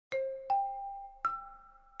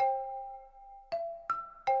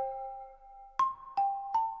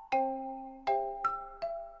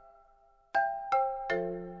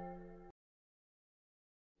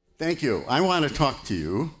Thank you. I want to talk to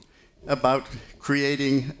you about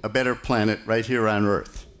creating a better planet right here on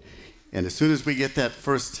Earth. And as soon as we get that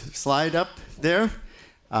first slide up there,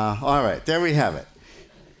 all right, there we have it.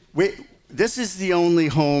 This is the only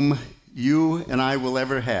home you and I will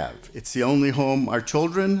ever have. It's the only home our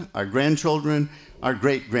children, our grandchildren, our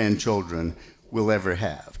great-grandchildren will ever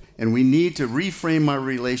have. And we need to reframe our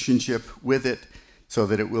relationship with it so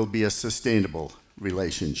that it will be a sustainable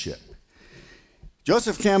relationship.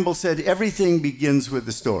 Joseph Campbell said, everything begins with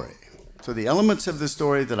the story. So the elements of the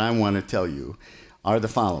story that I want to tell you are the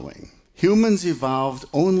following. Humans evolved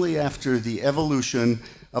only after the evolution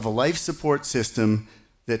of a life support system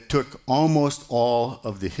that took almost all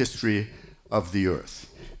of the history of the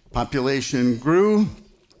Earth. Population grew,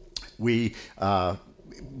 we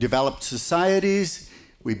developed societies,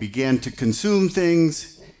 we began to consume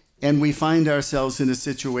things, and we find ourselves in a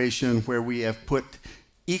situation where we have put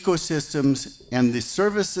ecosystems and the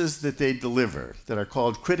services that they deliver, that are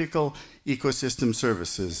called critical ecosystem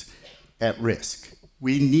services, at risk.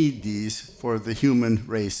 We need these for the human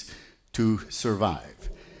race to survive.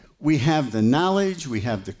 We have the knowledge, we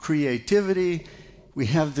have the creativity, we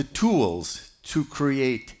have the tools to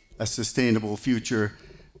create a sustainable future,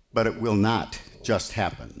 but it will not just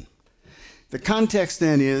happen. The context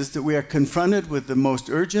then is that we are confronted with the most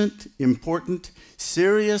urgent, important,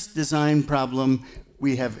 serious design problem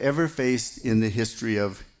we have ever faced in the history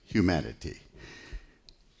of humanity.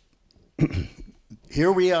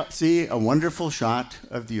 Here we see a wonderful shot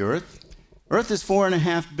of the Earth. Earth is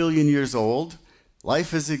 4.5 billion years old.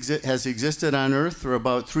 Life has existed on Earth for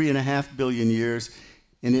about 3.5 billion years,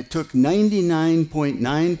 and it took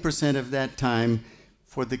 99.9% of that time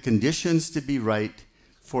for the conditions to be right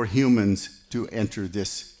for humans to enter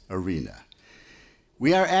this arena.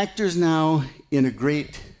 We are actors now in a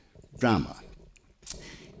great drama.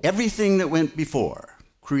 Everything that went before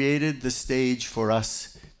created the stage for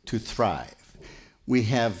us to thrive. We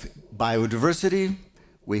have biodiversity,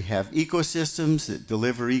 we have ecosystems that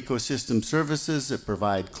deliver ecosystem services that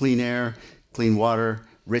provide clean air, clean water,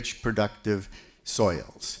 rich, productive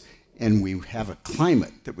soils. And we have a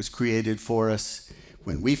climate that was created for us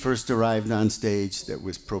when we first arrived on stage that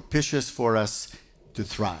was propitious for us to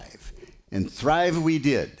thrive. And thrive we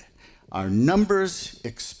did. Our numbers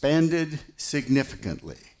expanded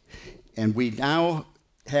significantly. And we now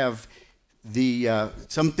have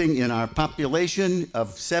something in our population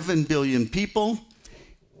of 7 billion people,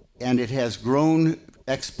 and it has grown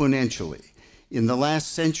exponentially. In the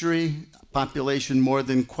last century, population more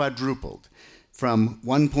than quadrupled, from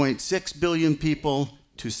 1.6 billion people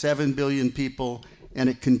to 7 billion people, and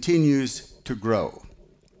it continues to grow.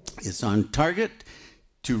 It's on target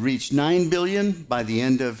to reach 9 billion by the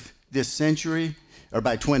end of this century, or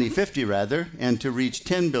by 2050 rather, and to reach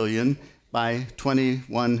 10 billion by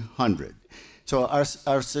 2100. So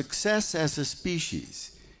our success as a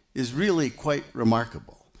species is really quite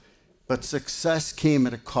remarkable, but success came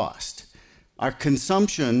at a cost. Our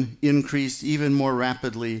consumption increased even more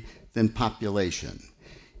rapidly than population.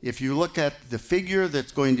 If you look at the figure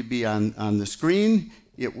that's going to be on the screen,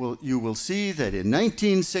 you will see that in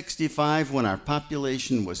 1965, when our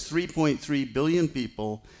population was 3.3 billion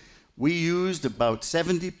people, we used about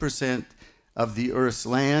 70% of the Earth's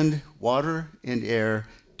land, water, and air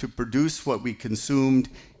to produce what we consumed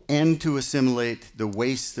and to assimilate the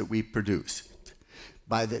waste that we produced.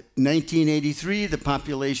 By 1983, the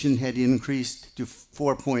population had increased to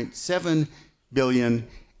 4.7 billion,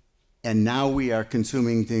 and now we are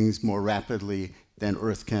consuming things more rapidly than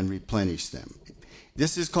Earth can replenish them.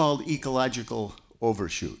 This is called ecological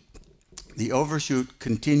overshoot. The overshoot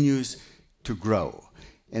continues to grow,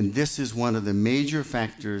 and this is one of the major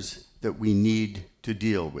factors that we need to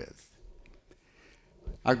deal with.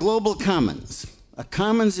 Our global commons. A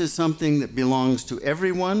commons is something that belongs to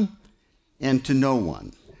everyone and to no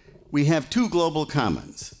one. We have two global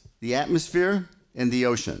commons, the atmosphere and the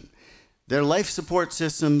ocean. They're life support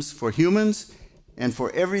systems for humans and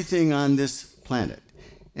for everything on this planet,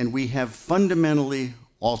 and we have fundamentally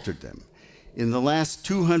altered them. In the last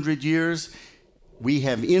 200 years, we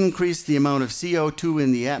have increased the amount of CO2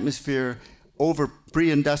 in the atmosphere over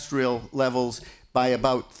pre-industrial levels by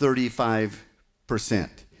about 35%.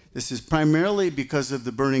 This is primarily because of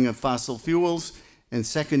the burning of fossil fuels and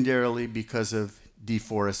secondarily because of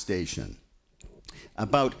deforestation.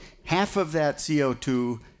 About half of that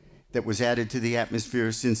CO2 that was added to the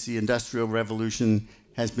atmosphere since the Industrial Revolution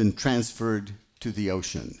has been transferred to the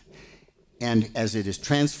ocean. And as it is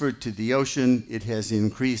transferred to the ocean, it has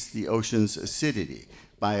increased the ocean's acidity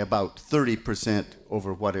by about 30%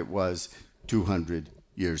 over what it was 200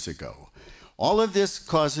 years ago. All of this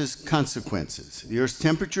causes consequences. The Earth's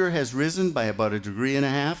temperature has risen by about 1.5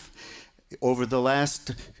 degrees over the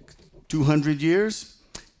last 200 years.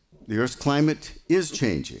 The Earth's climate is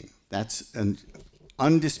changing. That's an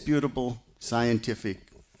undisputable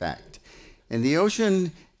scientific fact. And the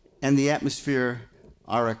ocean and the atmosphere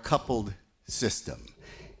are a coupled system.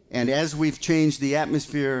 And as we've changed the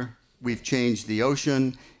atmosphere, we've changed the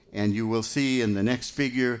ocean, and you will see in the next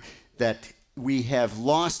figure that we have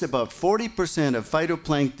lost about 40% of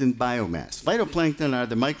phytoplankton biomass. Phytoplankton are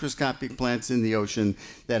the microscopic plants in the ocean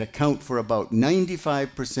that account for about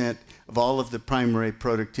 95% of all of the primary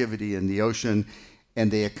productivity in the ocean,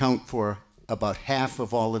 and they account for about half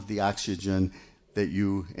of all of the oxygen that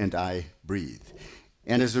you and I breathe.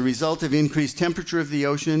 And as a result of increased temperature of the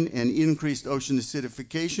ocean and increased ocean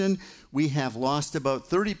acidification, we have lost about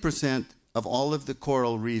 30% of all of the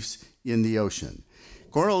coral reefs in the ocean.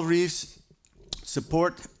 Coral reefs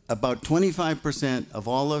support about 25% of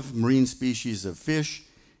all of marine species of fish,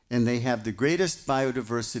 and they have the greatest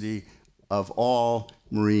biodiversity of all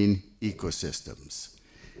marine ecosystems.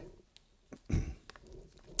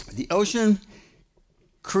 The ocean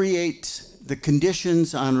creates the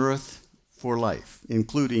conditions on Earth for life,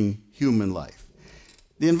 including human life.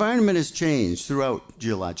 The environment has changed throughout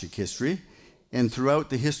geologic history, and throughout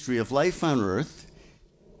the history of life on Earth,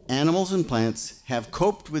 animals and plants have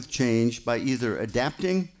coped with change by either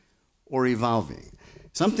adapting or evolving.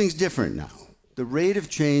 Something's different now. The rate of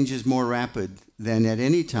change is more rapid than at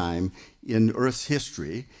any time in Earth's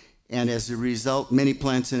history, and as a result, many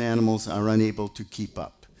plants and animals are unable to keep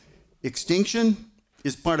up. Extinction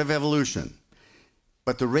is part of evolution,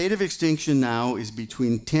 but the rate of extinction now is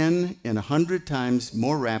between 10 and 100 times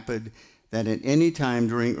more rapid than at any time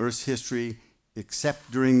during Earth's history, except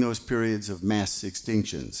during those periods of mass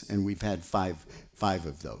extinctions, and we've had five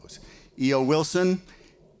of those. E.O. Wilson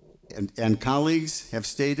and colleagues have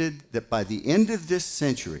stated that by the end of this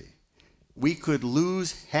century, we could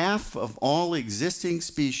lose half of all existing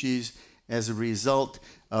species as a result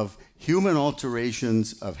of human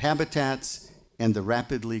alterations of habitats and the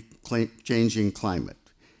rapidly changing climate.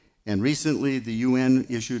 And recently, the UN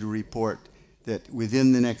issued a report that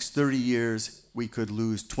within the next 30 years, we could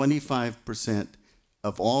lose 25%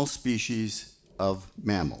 of all species of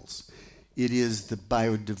mammals. It is the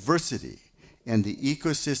biodiversity and the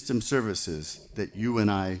ecosystem services that you and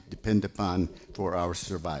I depend upon for our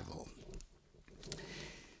survival.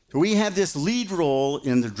 So we have this lead role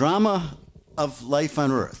in the drama of life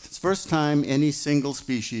on Earth. It's the first time any single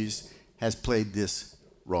species has played this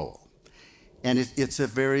role. And it's a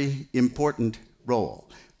very important role.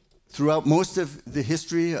 Throughout most of the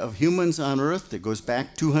history of humans on Earth, that goes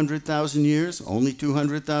back 200,000 years, only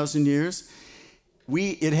 200,000 years,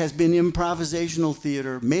 it has been improvisational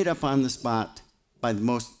theater made up on the spot by the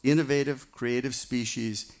most innovative, creative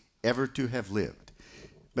species ever to have lived.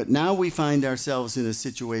 But now we find ourselves in a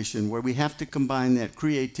situation where we have to combine that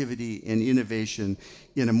creativity and innovation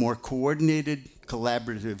in a more coordinated,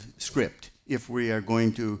 collaborative script if we are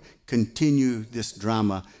going to continue this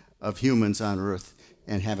drama of humans on Earth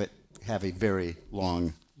and have a very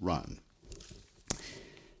long run.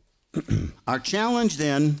 Our challenge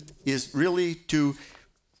then is really to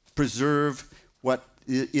preserve what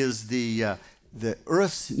is the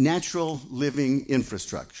Earth's natural living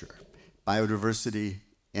infrastructure, biodiversity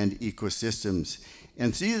and ecosystems.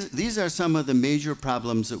 And these are some of the major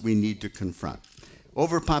problems that we need to confront.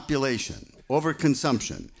 Overpopulation,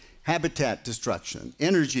 overconsumption, habitat destruction,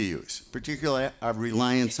 energy use, particularly our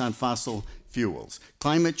reliance on fossil fuels,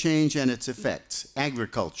 climate change and its effects,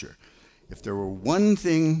 agriculture. If there were one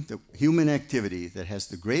thing, the human activity that has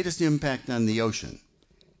the greatest impact on the ocean,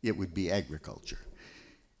 it would be agriculture.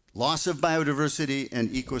 Loss of biodiversity and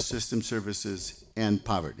ecosystem services and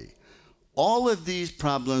poverty. All of these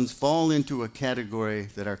problems fall into a category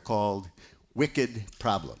that are called wicked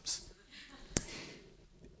problems.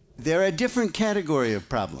 They're a different category of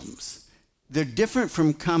problems. They're different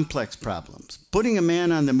from complex problems. Putting a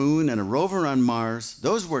man on the moon and a rover on Mars,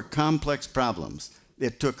 those were complex problems.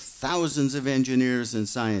 It took thousands of engineers and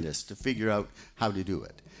scientists to figure out how to do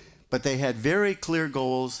it. But they had very clear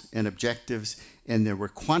goals and objectives, and there were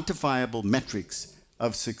quantifiable metrics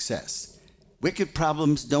of success. Wicked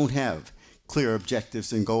problems don't have clear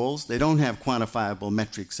objectives and goals. They don't have quantifiable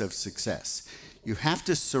metrics of success. You have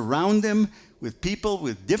to surround them with people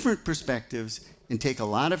with different perspectives and take a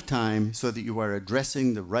lot of time so that you are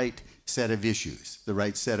addressing the right set of issues, the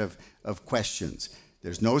right set of questions.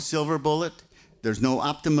 There's no silver bullet. There's no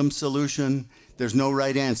optimum solution. There's no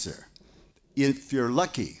right answer. If you're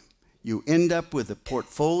lucky, you end up with a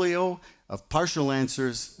portfolio of partial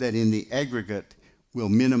answers that in the aggregate will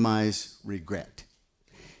minimize regret.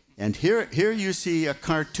 And here you see a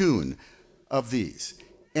cartoon of these.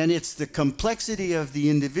 And it's the complexity of the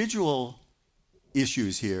individual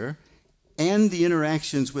issues here and the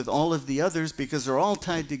interactions with all of the others, because they're all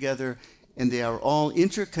tied together and they are all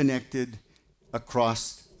interconnected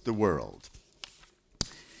across the world.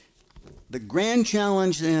 The grand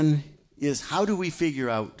challenge then is, how do we figure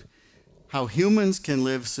out how humans can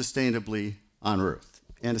live sustainably on Earth?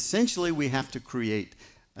 And essentially we have to create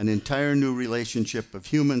an entire new relationship of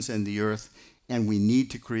humans and the Earth, and we need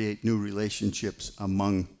to create new relationships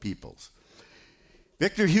among peoples.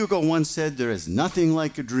 Victor Hugo once said, "There is nothing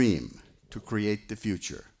like a dream to create the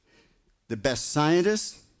future." The best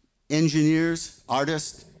scientists, engineers,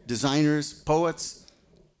 artists, designers, poets,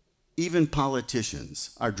 even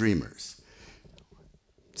politicians are dreamers.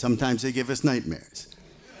 Sometimes they give us nightmares.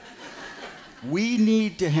 We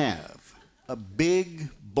need to have a big,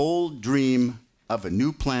 bold dream of a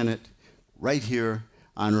new planet right here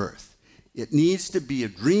on Earth. It needs to be a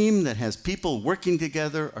dream that has people working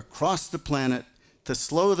together across the planet to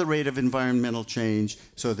slow the rate of environmental change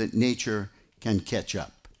so that nature can catch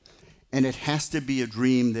up. And it has to be a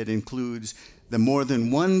dream that includes the more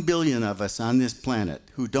than 1 billion of us on this planet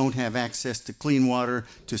who don't have access to clean water,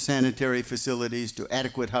 to sanitary facilities, to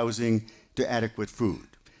adequate housing, to adequate food.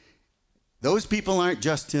 Those people aren't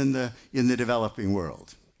just in the developing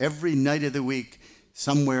world. Every night of the week,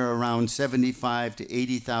 somewhere around 75 to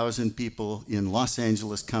 80,000 people in Los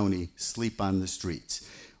Angeles County sleep on the streets.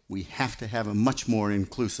 We have to have a much more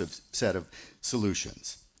inclusive set of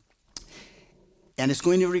solutions. And it's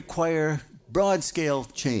going to require broad-scale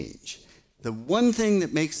change. The one thing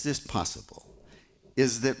that makes this possible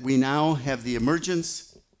is that we now have the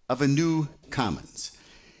emergence of a new commons.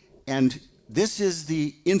 And this is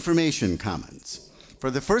the information commons. For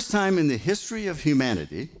the first time in the history of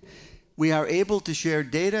humanity, we are able to share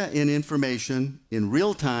data and information in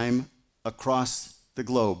real time across the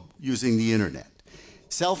globe using the internet.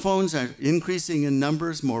 Cell phones are increasing in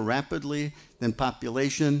numbers more rapidly than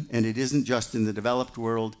population, and it isn't just in the developed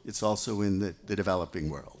world, it's also in the developing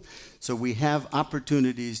world. So we have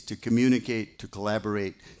opportunities to communicate, to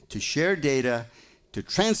collaborate, to share data, to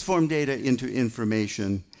transform data into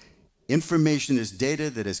information. Information is data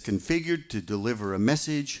that is configured to deliver a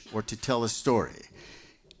message or to tell a story.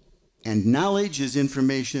 And knowledge is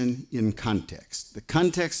information in context. The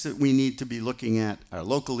context that we need to be looking at are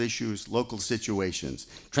local issues, local situations.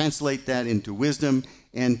 Translate that into wisdom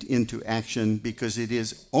and into action, because it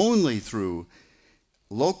is only through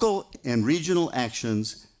local and regional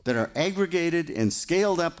actions that are aggregated and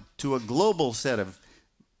scaled up to a global set of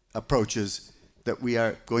approaches that we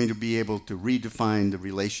are going to be able to redefine the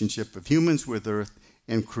relationship of humans with Earth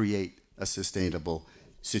and create a sustainable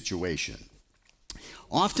situation.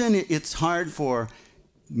 Often it's hard for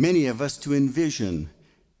many of us to envision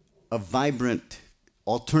a vibrant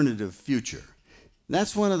alternative future.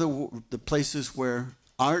 That's one of the places where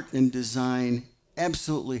art and design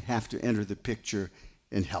absolutely have to enter the picture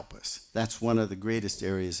and help us. That's one of the greatest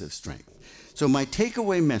areas of strength. So my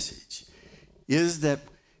takeaway message is that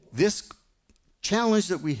this challenge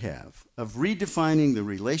that we have of redefining the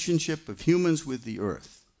relationship of humans with the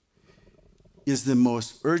Earth is the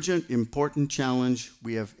most urgent, important challenge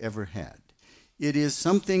we have ever had. It is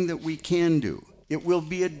something that we can do. It will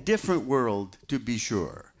be a different world, to be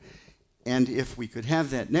sure. And if we could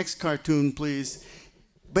have that next cartoon, please.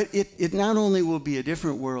 But it not only will be a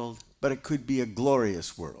different world, but it could be a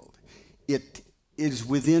glorious world. It is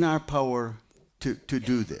within our power to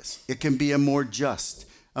do this. It can be a more just,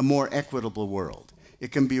 a more equitable world.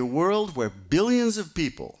 It can be a world where billions of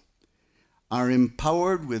people are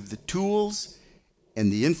empowered with the tools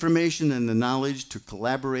and the information and the knowledge to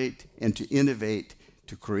collaborate and to innovate,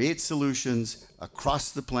 to create solutions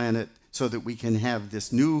across the planet so that we can have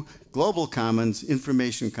this new global commons,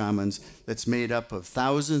 information commons, that's made up of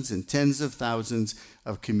thousands and tens of thousands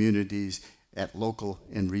of communities at local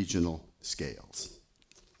and regional scales.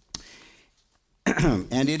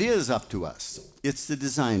 And it is up to us. It's the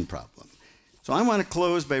design problem. So I want to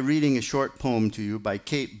close by reading a short poem to you by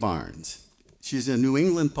Kate Barnes. She's a New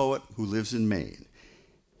England poet who lives in Maine.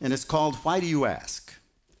 And it's called Why Do You Ask?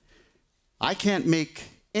 I can't make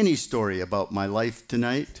any story about my life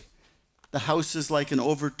tonight. The house is like an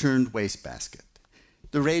overturned wastebasket.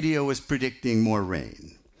 The radio is predicting more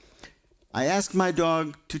rain. I ask my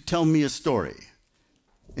dog to tell me a story,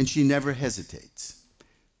 and she never hesitates.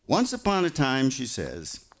 Once upon a time, she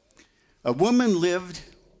says, a woman lived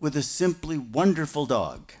with a simply wonderful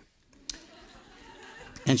dog.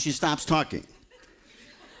 And she stops talking.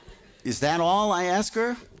 Is that all? I ask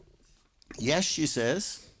her. Yes, she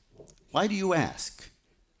says. Why do you ask?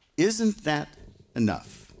 Isn't that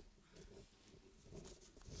enough?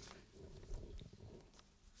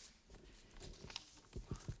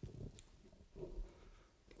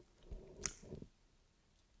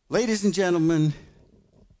 Ladies and gentlemen,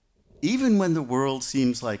 even when the world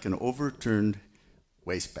seems like an overturned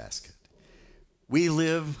wastebasket, we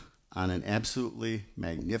live on an absolutely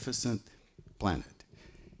magnificent planet.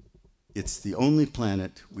 It's the only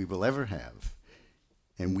planet we will ever have,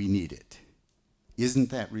 and we need it.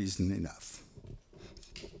 Isn't that reason enough?